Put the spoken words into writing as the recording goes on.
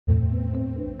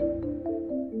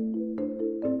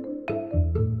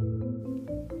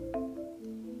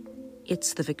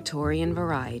It's the Victorian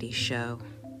Variety Show.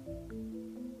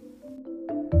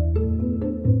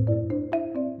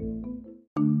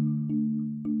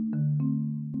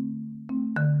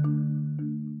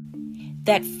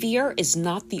 That fear is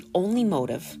not the only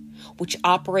motive which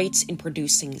operates in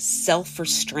producing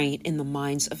self-restraint in the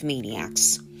minds of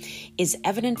maniacs is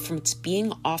evident from its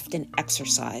being often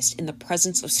exercised in the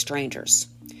presence of strangers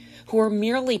who are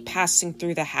merely passing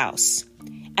through the house,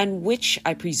 and which,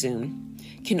 I presume,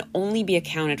 can only be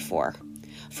accounted for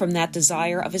from that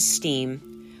desire of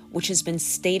esteem which has been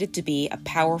stated to be a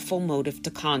powerful motive to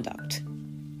conduct.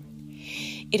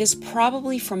 It is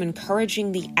probably from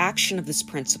encouraging the action of this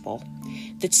principle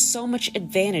that so much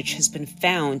advantage has been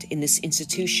found in this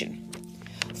institution,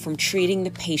 from treating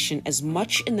the patient as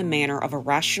much in the manner of a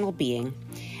rational being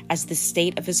as the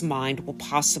state of his mind will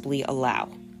possibly allow.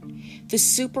 The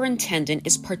superintendent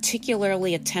is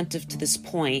particularly attentive to this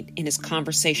point in his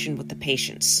conversation with the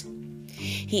patients.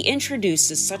 He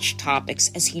introduces such topics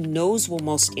as he knows will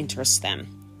most interest them,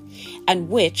 and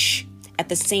which, at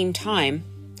the same time,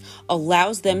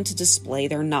 allows them to display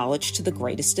their knowledge to the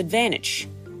greatest advantage.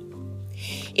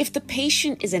 If the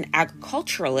patient is an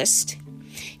agriculturalist,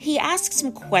 he asks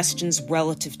him questions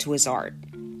relative to his art,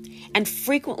 and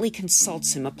frequently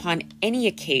consults him upon any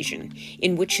occasion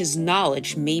in which his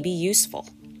knowledge may be useful.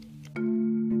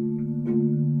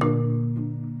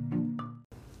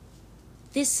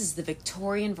 This is the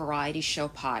Victorian Variety Show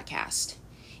podcast,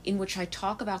 in which I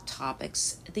talk about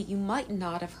topics that you might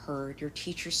not have heard your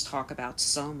teachers talk about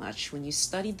so much when you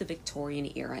studied the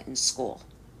Victorian era in school.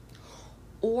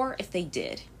 Or if they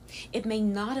did, it may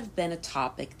not have been a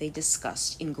topic they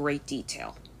discussed in great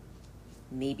detail.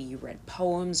 Maybe you read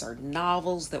poems or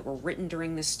novels that were written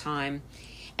during this time,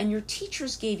 and your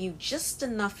teachers gave you just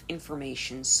enough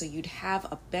information so you'd have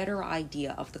a better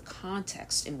idea of the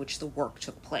context in which the work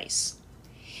took place.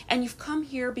 And you've come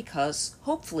here because,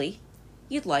 hopefully,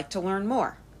 you'd like to learn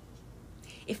more.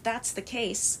 If that's the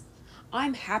case,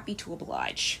 I'm happy to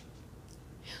oblige.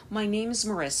 My name is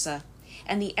Marissa,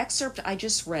 and the excerpt I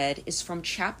just read is from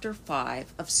Chapter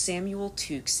 5 of Samuel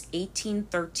Tuke's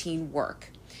 1813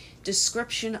 work,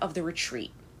 Description of the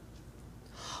Retreat.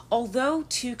 Although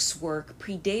Tuke's work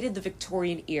predated the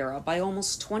Victorian era by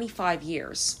almost 25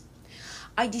 years,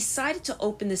 I decided to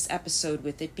open this episode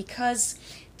with it because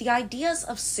the ideas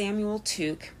of Samuel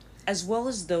Tuke, as well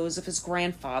as those of his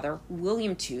grandfather,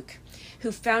 William Tuke,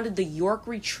 who founded the York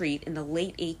Retreat in the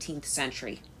late 18th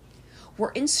century,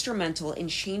 were instrumental in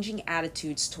changing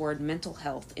attitudes toward mental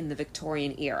health in the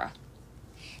Victorian era,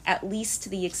 at least to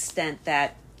the extent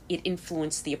that it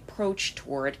influenced the approach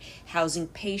toward housing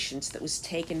patients that was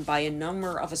taken by a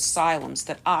number of asylums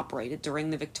that operated during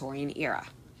the Victorian era.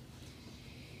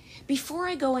 Before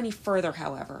I go any further,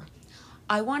 however,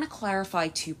 I want to clarify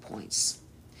 2 points.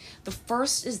 The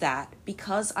first is that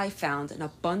because I found an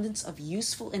abundance of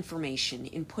useful information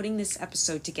in putting this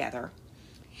episode together,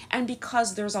 and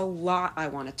because there's a lot I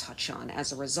want to touch on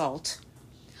as a result,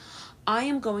 I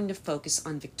am going to focus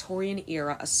on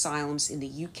Victorian-era asylums in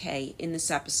the UK in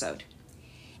this episode.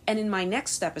 And in my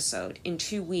next episode, in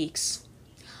 2 weeks,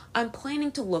 I'm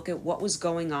planning to look at what was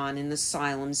going on in the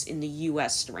asylums in the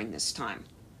US during this time.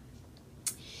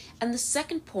 And the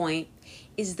second point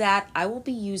is that I will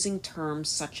be using terms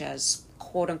such as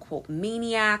quote-unquote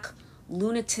maniac,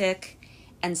 lunatic,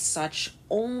 and such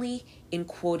only in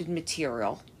quoted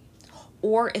material,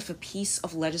 or if a piece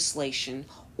of legislation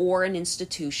or an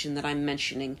institution that I'm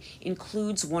mentioning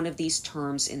includes one of these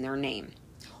terms in their name,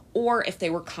 or if they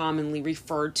were commonly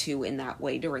referred to in that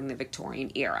way during the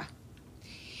Victorian era.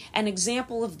 An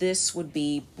example of this would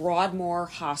be Broadmoor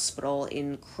Hospital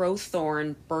in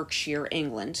Crowthorne, Berkshire,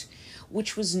 England,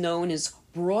 which was known as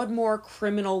Broadmoor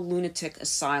Criminal Lunatic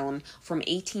Asylum from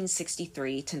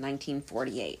 1863 to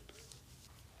 1948.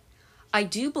 I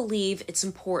do believe it's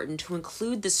important to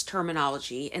include this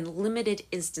terminology in limited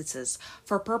instances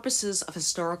for purposes of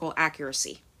historical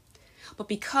accuracy. But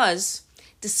because,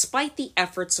 despite the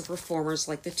efforts of reformers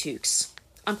like the Tukes,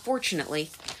 unfortunately,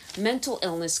 mental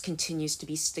illness continues to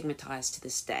be stigmatized to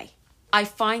this day. I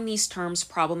find these terms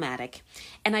problematic,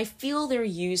 and I feel they're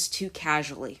used too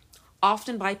casually,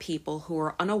 often by people who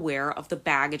are unaware of the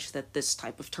baggage that this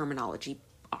type of terminology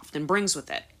often brings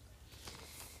with it.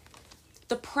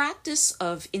 The practice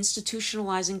of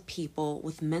institutionalizing people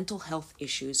with mental health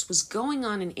issues was going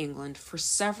on in England for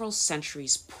several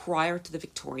centuries prior to the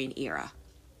Victorian era.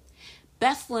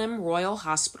 Bethlehem Royal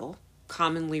Hospital,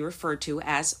 commonly referred to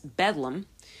as Bedlam,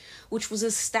 which was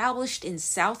established in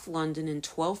South London in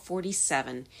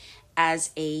 1247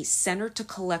 as a center to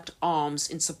collect alms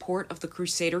in support of the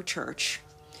Crusader Church,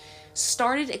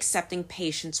 started accepting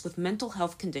patients with mental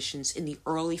health conditions in the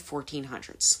early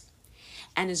 1400s.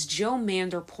 And as Joe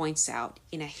Mander points out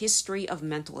in A History of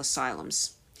Mental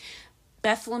Asylums,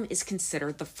 Bethlehem is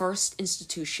considered the first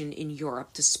institution in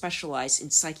Europe to specialize in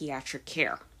psychiatric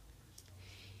care.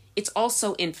 It's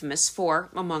also infamous for,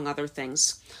 among other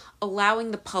things,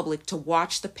 allowing the public to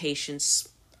watch the patients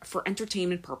for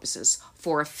entertainment purposes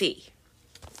for a fee.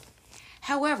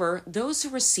 However, those who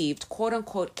received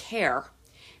quote-unquote care,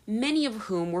 many of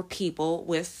whom were people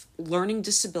with learning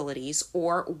disabilities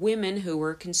or women who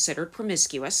were considered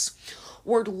promiscuous,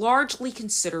 were largely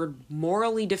considered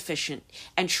morally deficient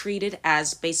and treated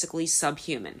as basically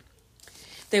subhuman.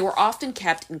 They were often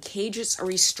kept in cages or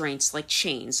restraints like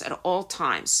chains at all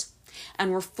times,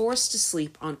 and were forced to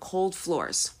sleep on cold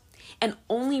floors, and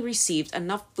only received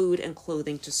enough food and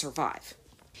clothing to survive.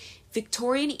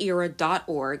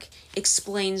 Victorian-Era.org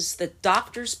explains that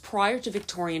doctors prior to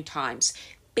Victorian times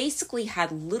basically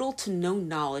had little to no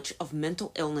knowledge of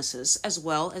mental illnesses as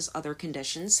well as other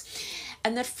conditions,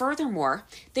 and that furthermore,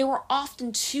 they were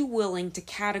often too willing to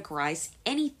categorize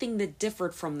anything that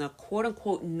differed from the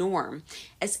quote-unquote norm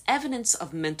as evidence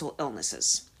of mental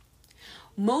illnesses.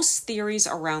 Most theories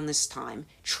around this time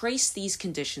trace these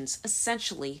conditions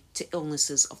essentially to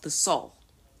illnesses of the soul.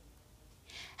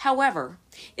 However,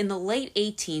 in the late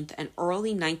 18th and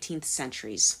early 19th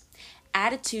centuries,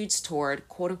 attitudes toward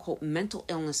quote-unquote mental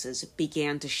illnesses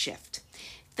began to shift,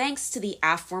 thanks to the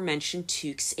aforementioned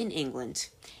Tukes in England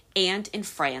and in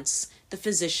France, the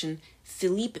physician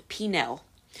Philippe Pinel,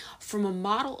 from a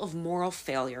model of moral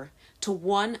failure to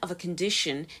one of a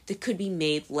condition that could be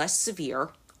made less severe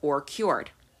or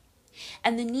cured.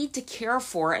 And the need to care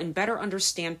for and better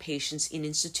understand patients in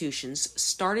institutions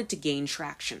started to gain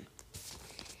traction.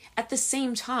 At the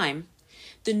same time,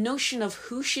 the notion of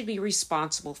who should be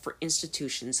responsible for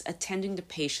institutions attending to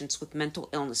patients with mental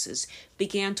illnesses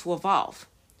began to evolve.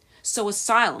 So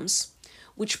asylums,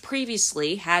 which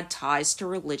previously had ties to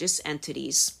religious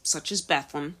entities such as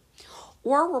Bethlehem,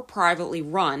 or were privately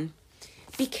run,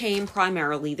 became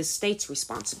primarily the state's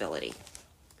responsibility.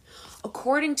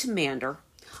 According to Mander,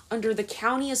 under the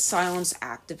County Asylums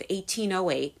Act of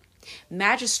 1808,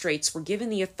 magistrates were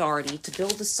given the authority to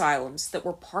build asylums that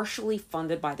were partially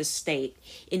funded by the state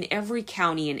in every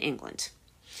county in England,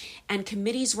 and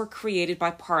committees were created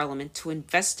by Parliament to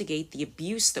investigate the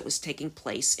abuse that was taking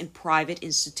place in private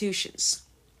institutions.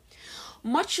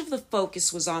 Much of the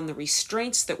focus was on the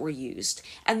restraints that were used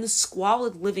and the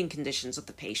squalid living conditions of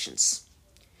the patients.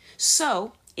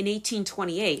 So, in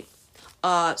 1828,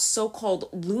 a so-called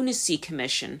lunacy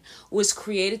commission was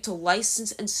created to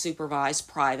license and supervise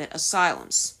private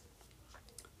asylums.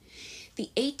 The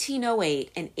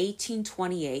 1808 and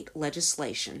 1828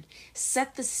 legislation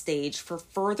set the stage for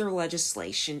further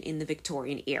legislation in the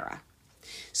Victorian era,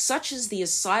 such as the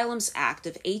Asylums Act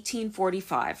of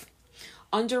 1845,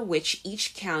 under which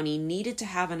each county needed to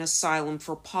have an asylum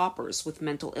for paupers with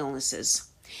mental illnesses,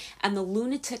 and the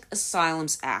Lunatic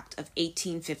Asylums Act of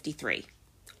 1853,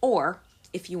 or,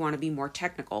 if you want to be more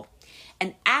technical,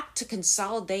 an act to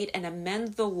consolidate and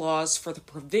amend the laws for the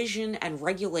provision and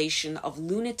regulation of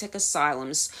lunatic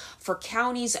asylums for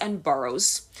counties and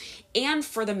boroughs, and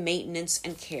for the maintenance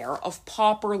and care of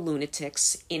pauper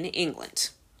lunatics in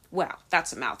England. Wow,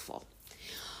 that's a mouthful.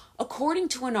 According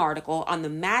to an article on the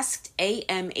Masked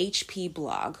AMHP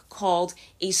blog called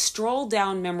A Stroll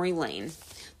Down Memory Lane,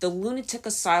 the Lunatic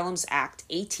Asylums Act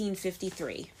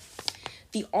 1853,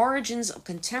 the origins of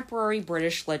contemporary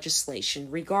British legislation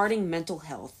regarding mental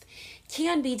health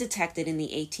can be detected in the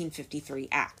 1853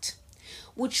 Act,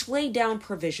 which laid down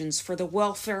provisions for the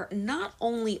welfare not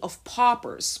only of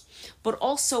paupers, but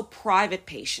also private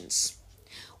patients,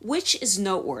 which is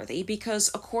noteworthy because,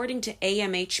 according to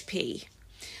AMHP,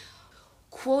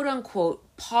 quote-unquote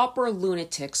pauper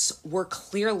lunatics were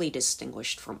clearly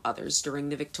distinguished from others during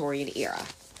the Victorian era.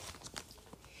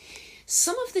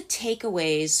 Some of the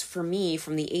takeaways for me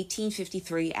from the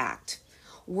 1853 Act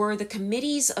were the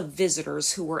committees of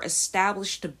visitors who were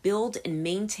established to build and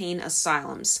maintain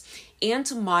asylums and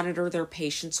to monitor their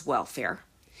patients' welfare,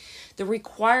 the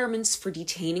requirements for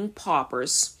detaining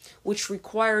paupers, which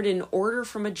required an order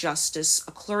from a justice,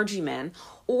 a clergyman,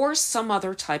 or some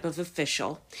other type of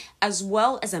official, as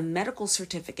well as a medical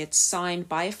certificate signed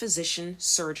by a physician,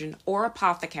 surgeon, or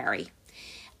apothecary,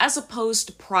 as opposed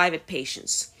to private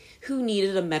patients, who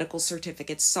needed a medical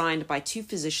certificate signed by two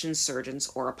physicians,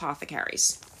 surgeons, or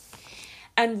apothecaries,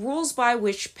 and rules by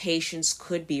which patients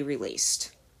could be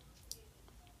released.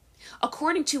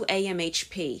 According to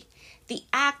AMHP, the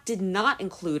Act did not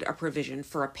include a provision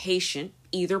for a patient,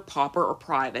 either pauper or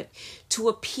private, to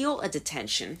appeal a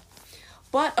detention,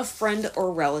 but a friend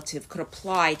or relative could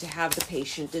apply to have the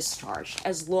patient discharged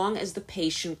as long as the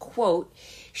patient, quote,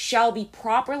 shall be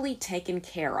properly taken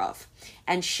care of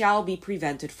and shall be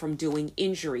prevented from doing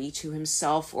injury to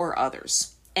himself or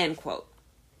others, end quote.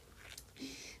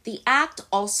 The Act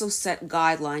also set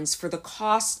guidelines for the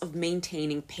cost of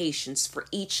maintaining patients for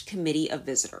each committee of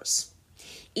visitors.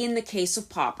 In the case of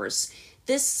paupers,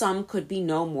 this sum could be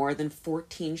no more than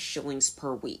 14 shillings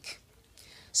per week.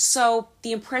 So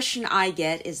the impression I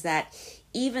get is that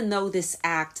even though this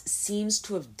act seems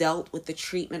to have dealt with the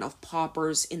treatment of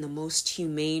paupers in the most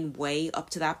humane way up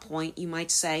to that point, you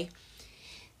might say,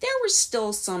 there were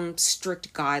still some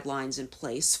strict guidelines in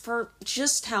place for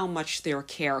just how much their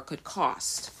care could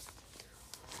cost.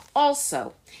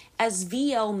 Also, as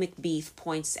V.L. McBeath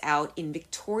points out in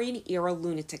Victorian-Era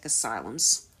lunatic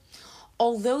asylums,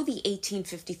 although the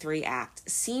 1853 Act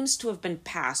seems to have been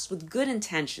passed with good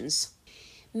intentions,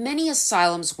 many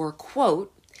asylums were,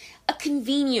 quote, a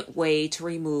convenient way to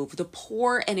remove the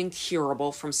poor and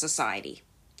incurable from society.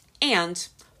 And,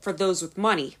 for those with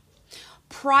money,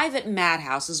 private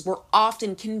madhouses were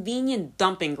often convenient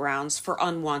dumping grounds for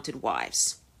unwanted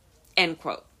wives, end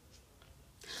quote.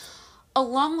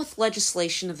 Along with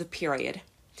legislation of the period,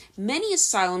 many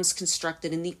asylums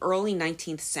constructed in the early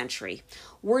 19th century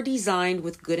were designed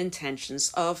with good intentions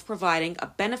of providing a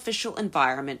beneficial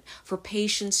environment for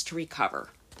patients to recover.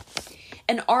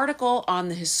 An article on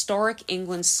the Historic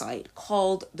England site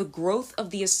called The Growth of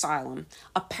the Asylum,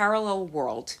 A Parallel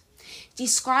World,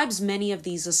 describes many of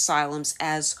these asylums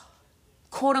as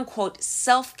quote-unquote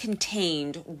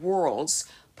self-contained worlds,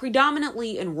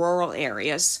 predominantly in rural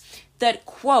areas, that,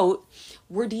 quote,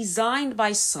 were designed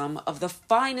by some of the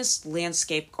finest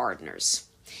landscape gardeners.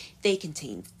 They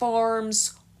contain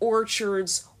farms,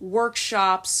 orchards,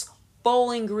 workshops,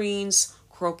 bowling greens,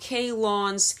 croquet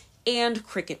lawns, and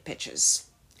cricket pitches.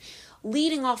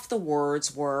 Leading off the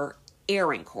words were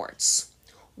airing courts,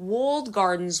 walled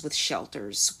gardens with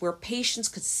shelters where patients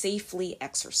could safely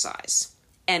exercise,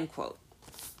 end quote.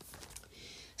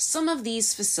 Some of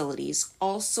these facilities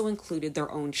also included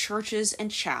their own churches and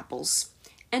chapels,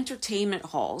 entertainment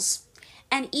halls,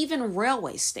 and even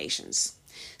railway stations,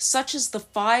 such as the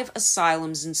 5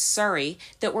 asylums in Surrey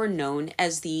that were known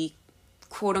as the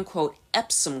quote-unquote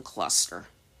Epsom cluster.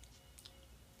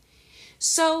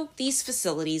 So these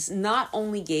facilities not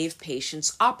only gave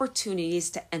patients opportunities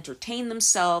to entertain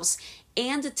themselves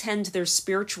and attend to their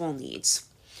spiritual needs,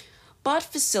 but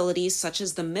facilities such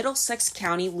as the Middlesex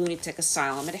County Lunatic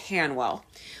Asylum at Hanwell,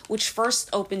 which first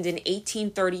opened in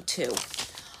 1832,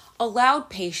 allowed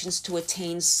patients to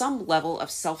attain some level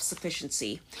of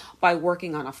self-sufficiency by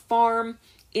working on a farm,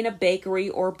 in a bakery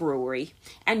or brewery,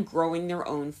 and growing their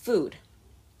own food.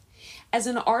 As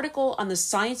an article on the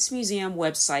Science Museum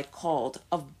website called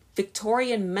A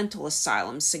Victorian Mental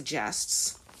Asylum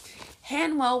suggests,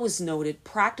 Hanwell was noted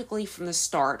practically from the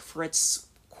start for its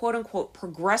quote-unquote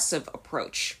progressive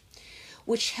approach,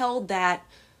 which held that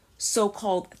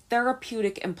so-called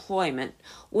therapeutic employment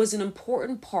was an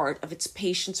important part of its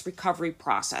patients' recovery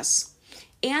process,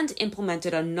 and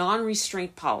implemented a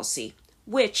non-restraint policy,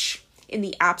 which, in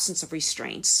the absence of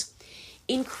restraints,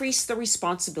 increased the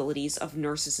responsibilities of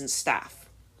nurses and staff.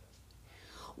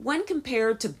 When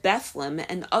compared to Bethlehem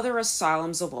and other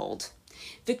asylums of old,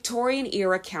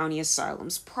 Victorian-era county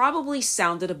asylums probably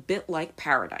sounded a bit like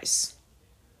paradise.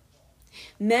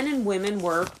 Men and women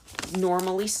were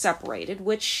normally separated,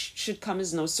 which should come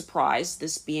as no surprise,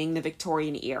 this being the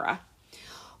Victorian era.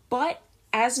 But,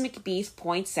 as McBeath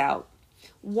points out,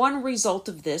 one result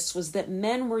of this was that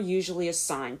men were usually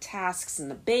assigned tasks in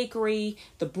the bakery,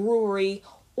 the brewery,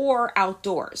 or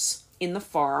outdoors, in the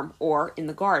farm or in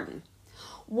the garden,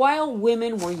 while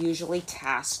women were usually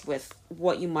tasked with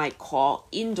what you might call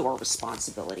indoor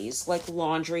responsibilities like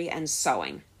laundry and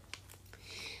sewing.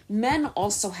 Men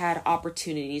also had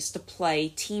opportunities to play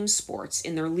team sports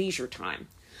in their leisure time,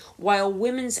 while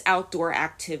women's outdoor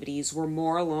activities were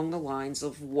more along the lines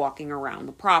of walking around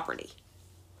the property.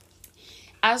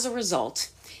 As a result,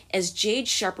 as Jade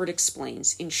Shepherd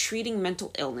explains in Treating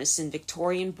Mental Illness in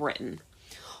Victorian Britain,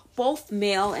 both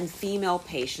male and female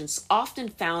patients often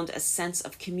found a sense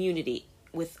of community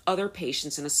with other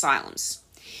patients in asylums,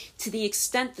 to the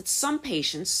extent that some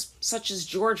patients, such as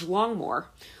George Longmore,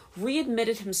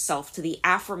 readmitted himself to the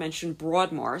aforementioned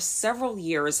Broadmoor several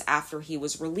years after he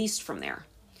was released from there,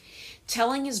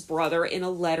 telling his brother in a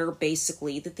letter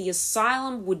basically that the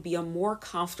asylum would be a more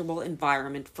comfortable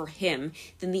environment for him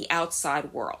than the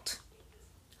outside world.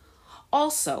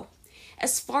 Also,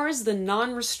 as far as the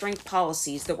non-restraint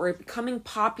policies that were becoming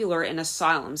popular in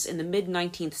asylums in the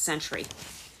mid-19th century,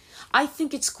 I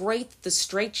think it's great that the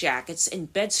straitjackets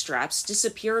and bed straps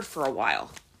disappeared for a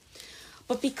while.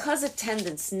 But because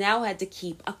attendants now had to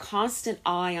keep a constant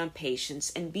eye on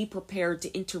patients and be prepared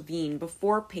to intervene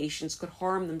before patients could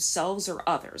harm themselves or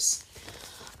others,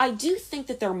 I do think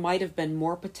that there might have been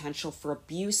more potential for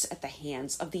abuse at the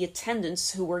hands of the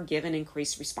attendants who were given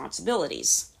increased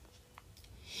responsibilities.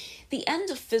 The end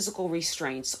of physical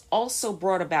restraints also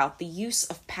brought about the use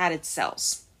of padded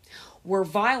cells, where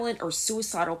violent or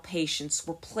suicidal patients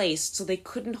were placed so they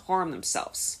couldn't harm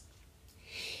themselves.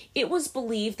 It was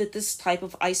believed that this type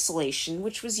of isolation,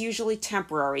 which was usually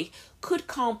temporary, could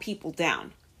calm people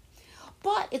down.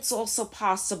 But it's also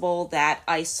possible that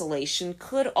isolation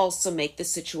could also make the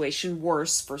situation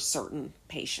worse for certain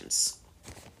patients.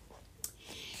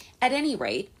 At any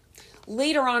rate,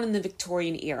 later on in the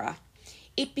Victorian era,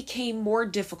 it became more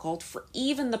difficult for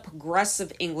even the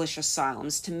progressive English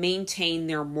asylums to maintain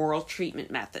their moral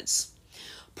treatment methods,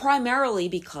 primarily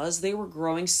because they were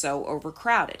growing so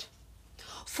overcrowded.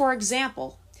 For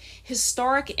example,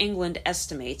 Historic England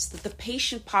estimates that the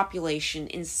patient population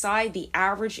inside the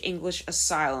average English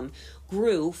asylum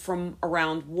grew from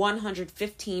around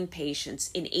 115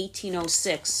 patients in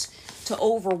 1806 to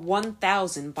over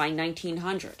 1,000 by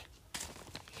 1900.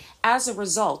 As a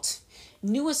result,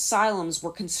 new asylums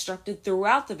were constructed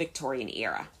throughout the Victorian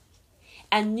era,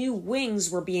 and new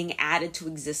wings were being added to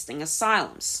existing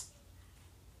asylums.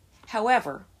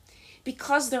 However,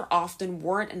 because there often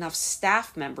weren't enough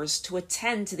staff members to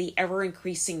attend to the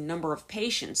ever-increasing number of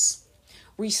patients,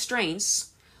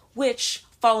 restraints, which,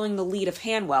 following the lead of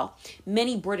Hanwell,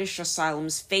 many British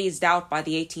asylums phased out by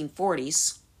the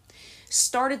 1840s,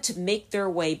 started to make their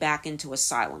way back into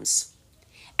asylums.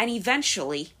 And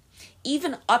eventually,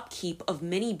 even upkeep of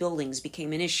many buildings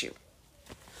became an issue.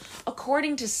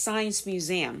 According to Science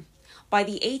Museum, by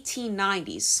the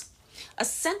 1890s, a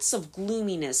sense of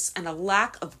gloominess and a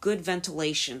lack of good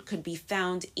ventilation could be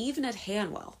found even at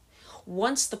Hanwell,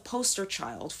 once the poster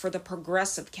child for the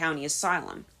progressive county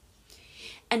asylum.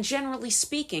 And generally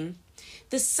speaking,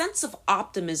 the sense of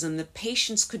optimism that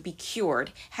patients could be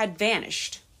cured had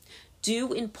vanished,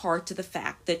 due in part to the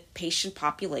fact that patient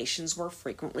populations were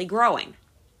frequently growing.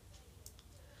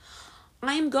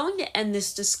 I am going to end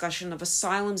this discussion of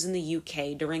asylums in the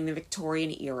UK during the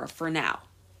Victorian era for now,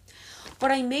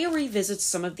 but I may revisit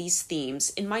some of these themes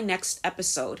in my next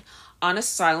episode on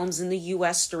asylums in the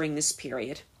US during this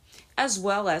period, as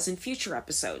well as in future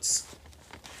episodes.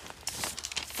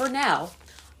 For now,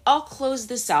 I'll close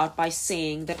this out by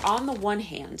saying that on the one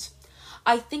hand,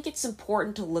 I think it's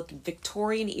important to look at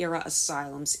Victorian-era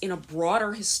asylums in a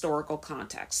broader historical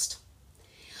context.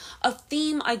 A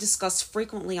theme I discuss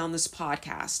frequently on this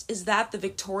podcast is that the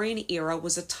Victorian era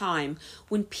was a time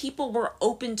when people were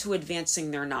open to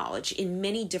advancing their knowledge in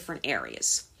many different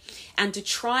areas and to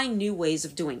trying new ways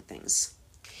of doing things.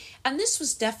 And this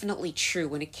was definitely true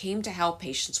when it came to how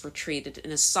patients were treated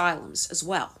in asylums as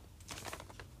well.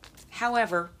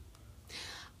 However,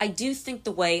 I do think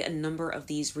the way a number of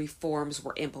these reforms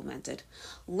were implemented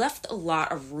left a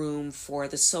lot of room for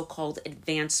the so-called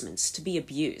advancements to be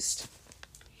abused.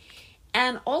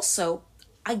 And also,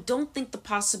 I don't think the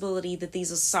possibility that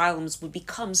these asylums would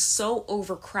become so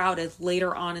overcrowded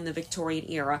later on in the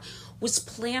Victorian era was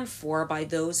planned for by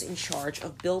those in charge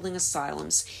of building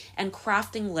asylums and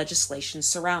crafting legislation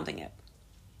surrounding it.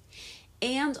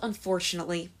 And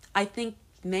unfortunately, I think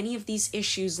many of these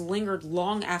issues lingered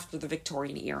long after the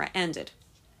Victorian era ended.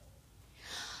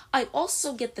 I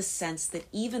also get the sense that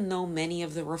even though many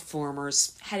of the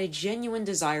reformers had a genuine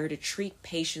desire to treat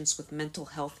patients with mental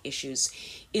health issues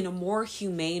in a more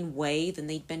humane way than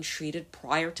they'd been treated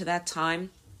prior to that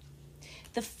time,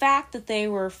 the fact that they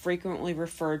were frequently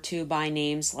referred to by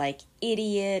names like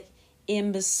idiot,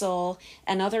 imbecile,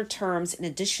 and other terms in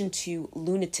addition to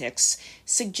lunatics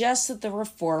suggests that the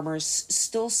reformers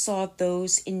still saw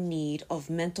those in need of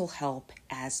mental help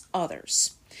as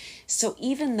others. So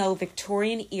even though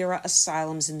Victorian-era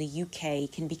asylums in the UK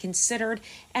can be considered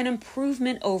an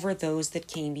improvement over those that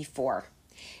came before,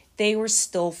 they were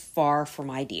still far from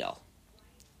ideal.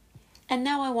 And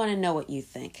now I want to know what you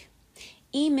think.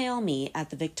 Email me at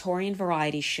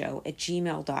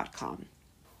thevictorianvarietyshow@gmail.com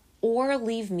or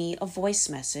leave me a voice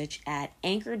message at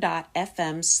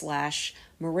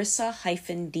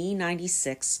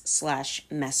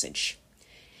anchor.fm/marissa-d96/message.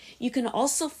 You can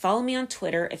also follow me on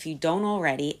Twitter if you don't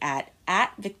already at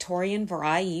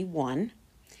 @VictorianVariety1.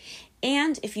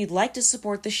 And if you'd like to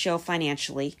support the show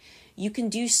financially, you can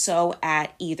do so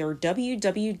at either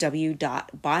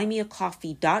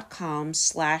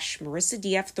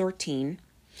www.buymeacoffee.com/MarissaDF13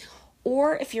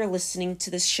 Or if you're listening to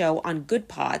this show on Good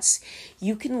Pods,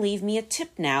 you can leave me a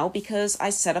tip now because I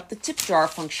set up the tip jar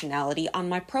functionality on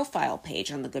my profile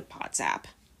page on the Good Pods app.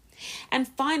 And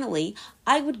finally,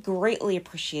 I would greatly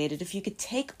appreciate it if you could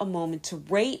take a moment to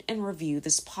rate and review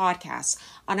this podcast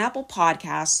on Apple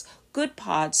Podcasts, Good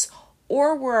Pods,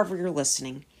 or wherever you're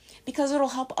listening, because it'll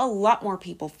help a lot more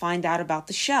people find out about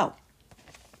the show.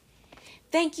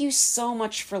 Thank you so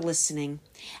much for listening.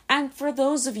 And for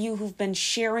those of you who've been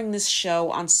sharing this show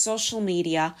on social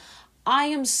media, I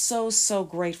am so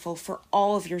grateful for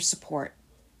all of your support.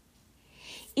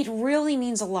 It really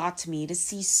means a lot to me to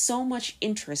see so much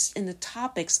interest in the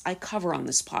topics I cover on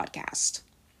this podcast.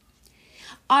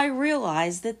 I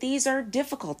realize that these are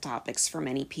difficult topics for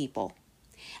many people,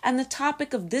 and the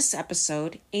topic of this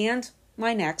episode and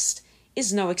my next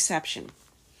is no exception.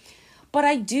 But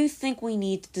I do think we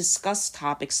need to discuss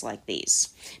topics like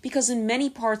these, because in many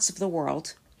parts of the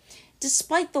world,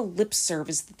 despite the lip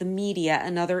service that the media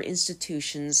and other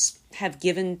institutions have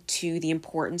given to the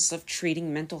importance of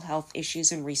treating mental health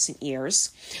issues in recent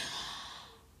years,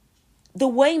 the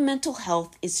way mental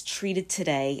health is treated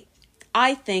today,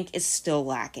 I think, is still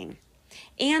lacking.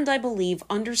 And I believe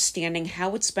understanding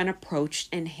how it's been approached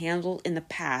and handled in the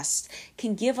past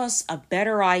can give us a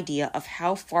better idea of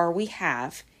how far we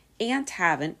have and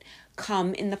haven't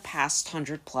come in the past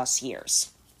 100+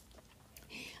 years.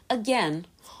 Again,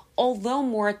 although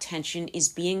more attention is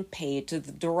being paid to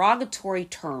the derogatory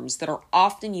terms that are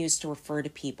often used to refer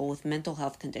to people with mental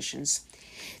health conditions,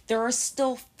 there are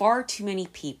still far too many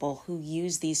people who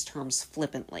use these terms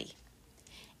flippantly.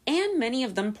 And many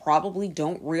of them probably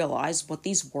don't realize what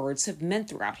these words have meant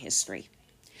throughout history,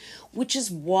 which is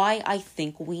why I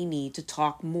think we need to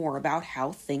talk more about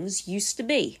how things used to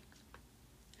be.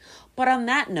 But on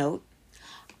that note,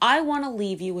 I want to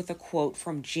leave you with a quote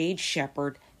from Jade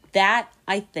Shepard that,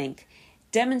 I think,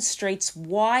 demonstrates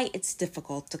why it's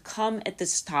difficult to come at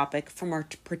this topic from a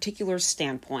particular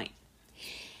standpoint,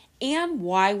 and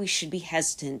why we should be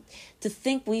hesitant to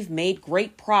think we've made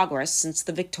great progress since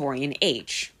the Victorian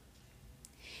age.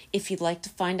 If you'd like to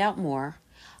find out more,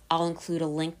 I'll include a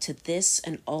link to this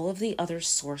and all of the other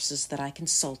sources that I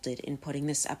consulted in putting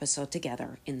this episode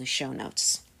together in the show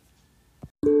notes.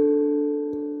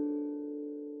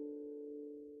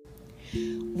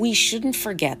 We shouldn't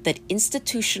forget that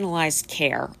institutionalized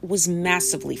care was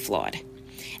massively flawed,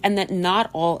 and that not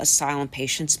all asylum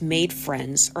patients made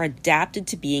friends or adapted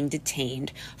to being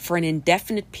detained for an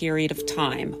indefinite period of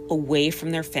time away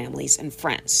from their families and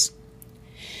friends.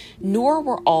 Nor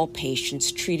were all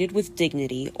patients treated with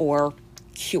dignity or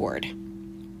cured.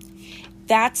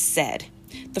 That said,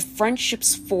 the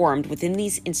friendships formed within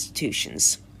these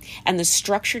institutions and the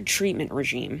structured treatment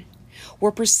regime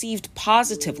were perceived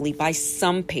positively by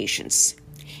some patients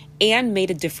and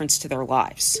made a difference to their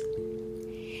lives.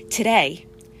 Today,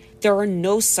 there are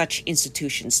no such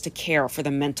institutions to care for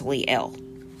the mentally ill.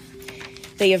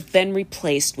 They have been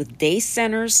replaced with day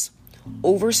centers,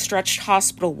 overstretched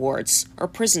hospital wards, or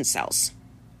prison cells.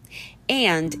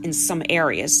 And, in some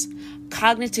areas,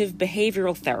 cognitive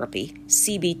behavioral therapy,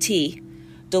 CBT,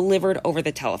 delivered over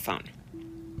the telephone.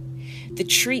 The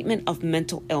treatment of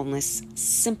mental illness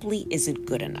simply isn't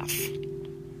good enough.